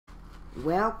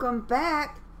Welcome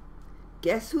back.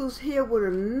 Guess who's here with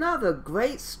another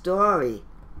great story?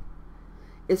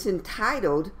 It's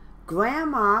entitled,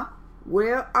 Grandma,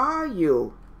 Where Are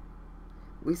You?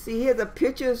 We see here the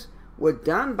pictures were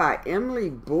done by Emilie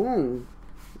Boon.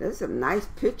 There's some nice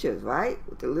pictures, right?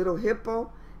 With the little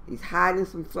hippo. He's hiding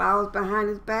some flowers behind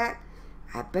his back.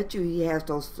 I bet you he has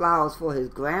those flowers for his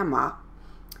grandma.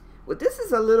 Well, this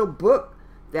is a little book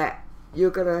that you're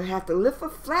going to have to lift a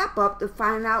flap up to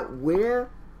find out where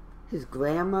his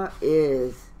grandma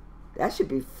is. That should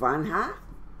be fun, huh?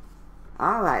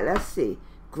 All right, let's see.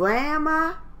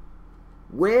 Grandma,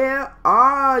 where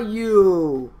are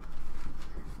you?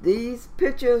 These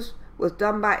pictures was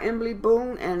done by Emilie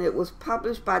Boon, and it was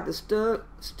published by the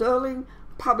Sterling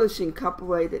Publishing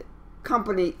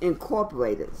Company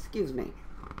Incorporated. Excuse me.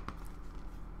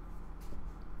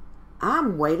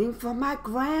 I'm waiting for my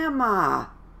grandma.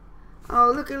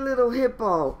 Oh, look at little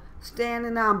Hippo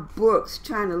standing on books,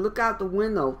 trying to look out the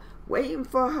window, waiting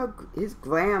for his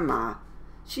grandma.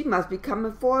 She must be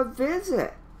coming for a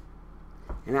visit.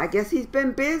 And I guess he's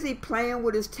been busy playing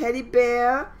with his teddy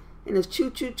bear and his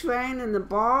choo-choo train and the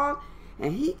ball,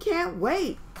 and he can't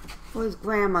wait for his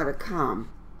grandma to come.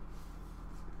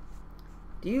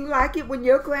 Do you like it when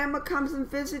your grandma comes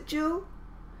and visits you?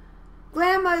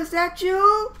 Grandma, is that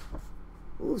you?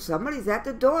 Ooh, somebody's at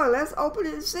the door. Let's open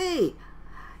it and see.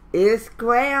 It's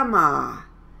Grandma.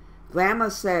 Grandma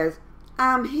says,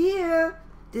 I'm here.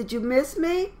 Did you miss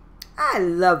me? I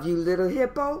love you, little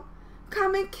hippo.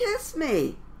 Come and kiss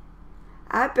me.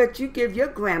 I bet you give your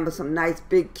grandma some nice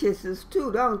big kisses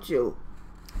too, don't you?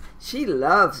 She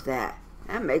loves that.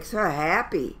 That makes her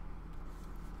happy.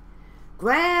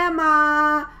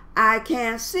 Grandma, I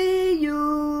can't see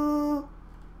you.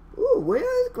 Ooh,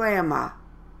 where is Grandma?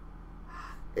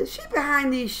 Is she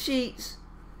behind these sheets?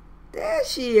 There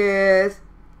she is.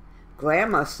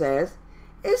 Grandma says,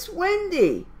 it's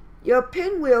windy. Your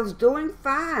pinwheel's doing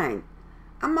fine.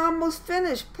 I'm almost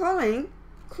finished pulling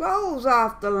clothes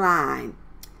off the line.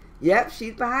 Yep,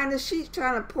 she's behind the sheets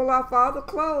trying to pull off all the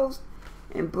clothes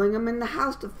and bring them in the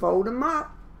house to fold them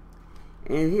up.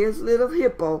 And here's little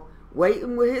Hippo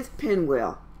waiting with his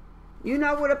pinwheel. You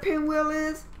know what a pinwheel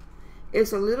is?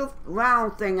 It's a little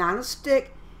round thing on a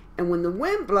stick, and when the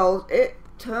wind blows, it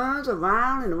turns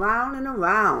around and around and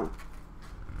around.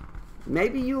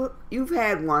 Maybe you've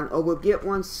had one or will get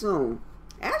one soon.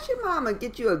 Ask your mama to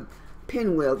get you a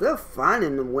pinwheel. They're fun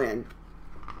in the wind.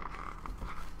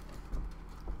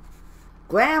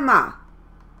 Grandma,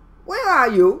 where are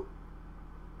you?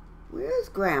 Where's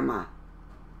Grandma?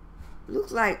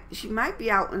 Looks like she might be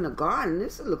out in the garden.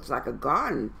 This looks like a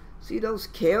garden. See those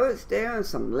carrots there and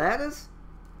some lettuce?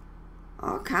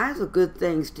 All kinds of good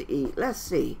things to eat. Let's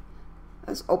see.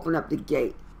 Let's open up the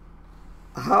gate.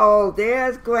 Oh,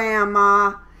 there's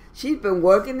Grandma. She's been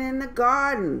working in the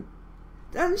garden.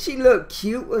 Doesn't she look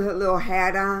cute with her little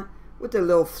hat on, with the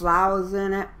little flowers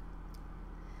in it?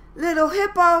 Little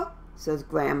Hippo, says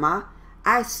Grandma,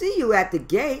 I see you at the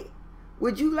gate.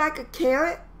 Would you like a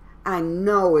carrot? I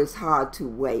know it's hard to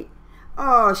wait.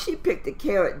 Oh, she picked a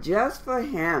carrot just for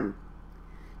him.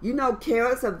 You know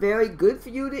carrots are very good for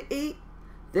you to eat.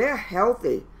 They're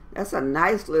healthy. That's a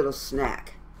nice little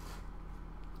snack.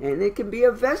 And it can be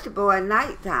a vegetable at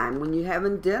nighttime when you're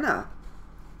having dinner.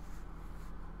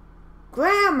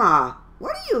 Grandma,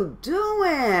 what are you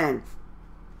doing?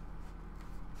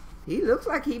 He looks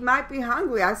like he might be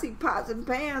hungry. I see pots and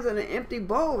pans and an empty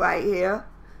bowl right here.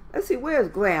 Let's see, where's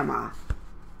Grandma?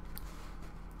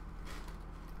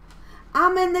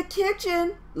 I'm in the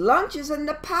kitchen. Lunch is in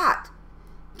the pot.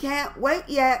 Can't wait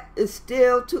yet.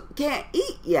 Can't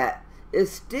eat yet.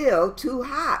 It's still too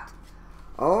hot.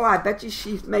 Oh, I bet you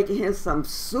she's making him some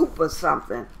soup or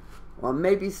something. Or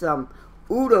maybe some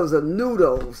oodles or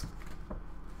noodles.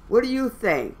 What do you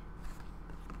think?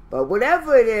 But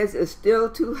whatever it is, it's still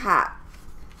too hot.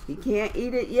 He can't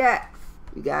eat it yet.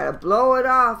 You gotta blow it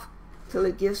off till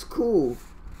it gets cool.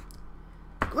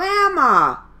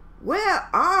 Grandma, where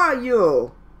are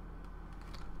you?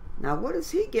 Now what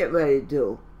does he get ready to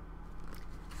do?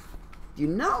 You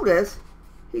notice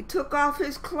he took off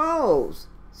his clothes.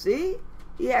 See?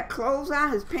 He had clothes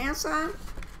on, his pants on.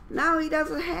 Now he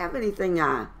doesn't have anything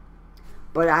on.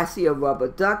 But I see a rubber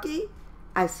ducky.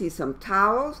 I see some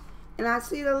towels. And I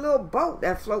see the little boat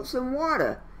that floats in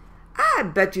water. I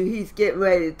bet you he's getting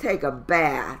ready to take a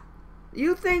bath.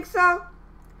 You think so?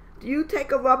 Do you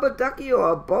take a rubber ducky or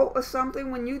a boat or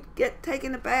something when you get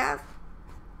taking a bath?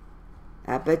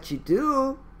 I bet you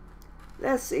do.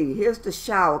 Let's see. Here's the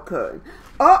shower curtain.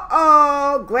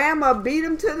 Uh-oh! Grandma beat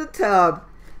him to the tub.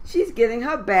 She's getting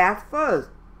her bath first.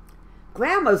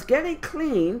 Grandma's getting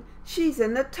clean She's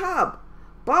in the tub.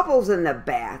 Bubbles in the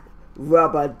bath.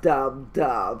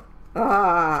 Rub-a-dub-dub.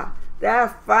 Ah,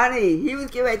 that's funny. He was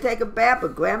getting ready to take a bath,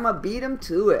 but Grandma beat him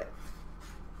to it.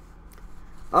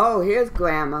 Oh, here's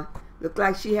Grandma. Look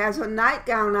like she has her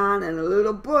nightgown on and a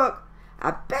little book.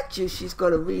 I bet you she's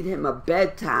going to read him a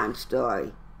bedtime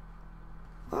story.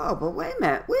 Oh, but wait a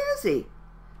minute. Where is he?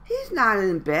 He's not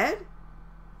in bed.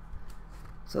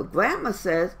 So Grandma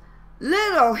says,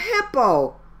 "Little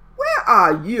Hippo, where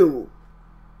are you?"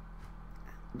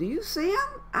 Do you see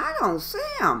him? I don't see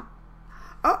him.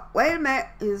 Oh, wait a minute.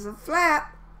 Here's a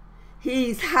flap.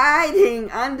 He's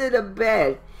hiding under the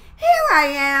bed. Here I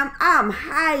am. I'm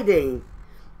hiding.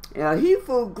 He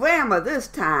fooled Grandma this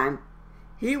time.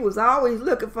 He was always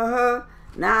looking for her.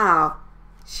 Now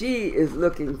she is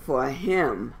looking for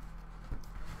him.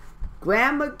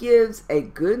 Grandma gives a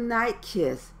good night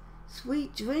kiss.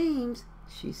 "Sweet dreams,"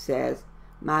 she says,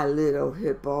 "my little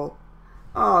hippo."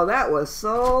 Oh, that was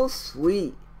so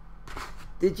sweet.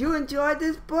 Did you enjoy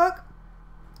this book?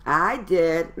 I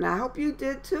did, and I hope you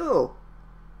did too.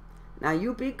 Now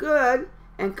you be good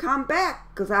and come back,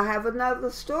 because I have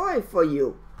another story for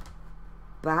you.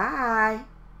 Bye.